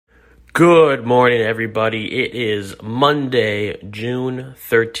Good morning, everybody. It is Monday, June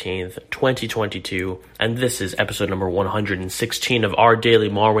 13th, 2022, and this is episode number 116 of our Daily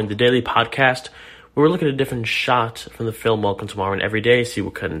Marwin, the daily podcast, where we're looking at a different shot from the film Welcome to Marwin every day, see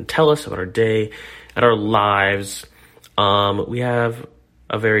what can tell us about our day and our lives. We have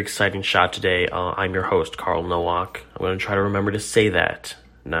a very exciting shot today. I'm your host, Carl Nowak. I'm going to try to remember to say that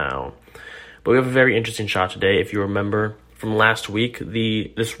now. But we have a very interesting shot today. If you remember from last week,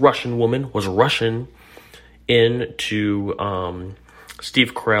 this Russian woman was rushing into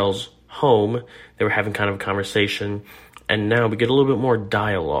Steve Carell's home. They were having kind of a conversation, and now we get a little bit more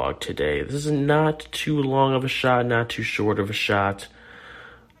dialogue today. This is not too long of a shot, not too short of a shot.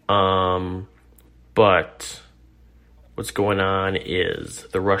 But what's going on is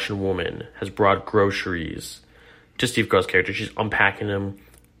the Russian woman has brought groceries to Steve Carell's character. She's unpacking them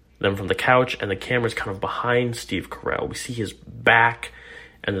from the couch, and the camera's kind of behind Steve Carell. We see his back,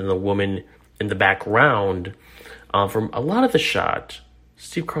 and then the woman in the background. From a lot of the shot,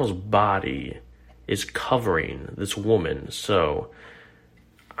 Steve Carell's body is covering this woman, so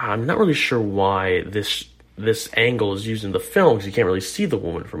I'm not really sure why this angle is used in the film, because you can't really see the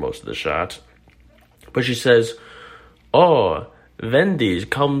woman for most of the shot. But she says, "Oh, Wendy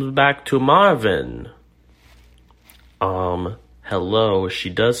comes back to Marvin." Hello, she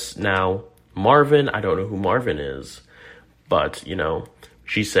does now. Marvin, I don't know who Marvin is, but,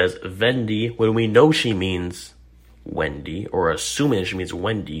 she says Wendy when we know she means Wendy, or assuming she means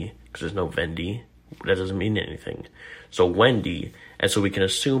Wendy, because there's no Wendy. That doesn't mean anything. So Wendy, and so we can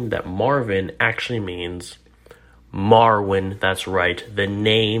assume that Marvin actually means Marwin. That's right. The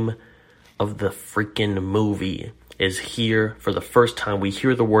name of the freaking movie is here for the first time. We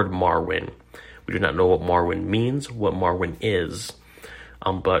hear the word Marwin. We do not know what Marwin means, what Marwin is.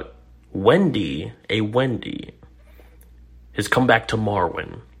 But Wendy, a Wendy, has come back to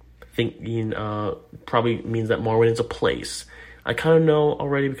Marwin. Thinking probably means that Marwin is a place. I kind of know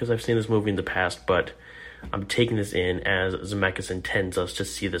already because I've seen this movie in the past, but I'm taking this in as Zemeckis intends us to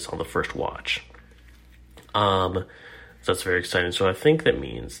see this on the first watch. So that's very exciting. So I think that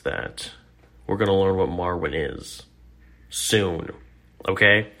means that we're going to learn what Marwin is soon.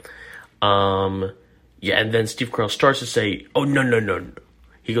 Okay? Yeah, and then Steve Carell starts to say, "Oh, no.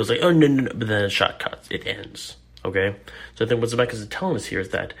 He goes like, "Oh, no. But then the shot cuts. It ends. Okay? So I think what Zemeckis is telling us here is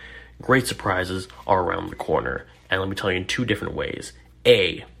that great surprises are around the corner. And let me tell you in two different ways.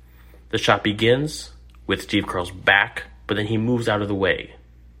 A, the shot begins with Steve Carell's back, but then he moves out of the way.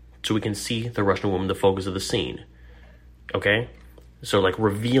 So we can see the Russian woman, the focus of the scene. Okay? So like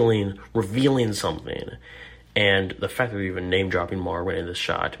revealing something. And the fact that we're even name-dropping Marwin in this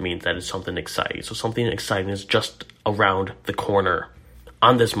shot means that it's something exciting. So something exciting is just around the corner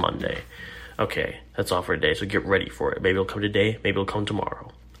on this Monday. Okay, that's all for today, so get ready for it. Maybe it'll come today, maybe it'll come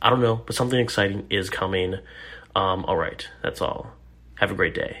tomorrow. I don't know, but something exciting is coming. All right, that's all. Have a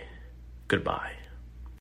great day. Goodbye.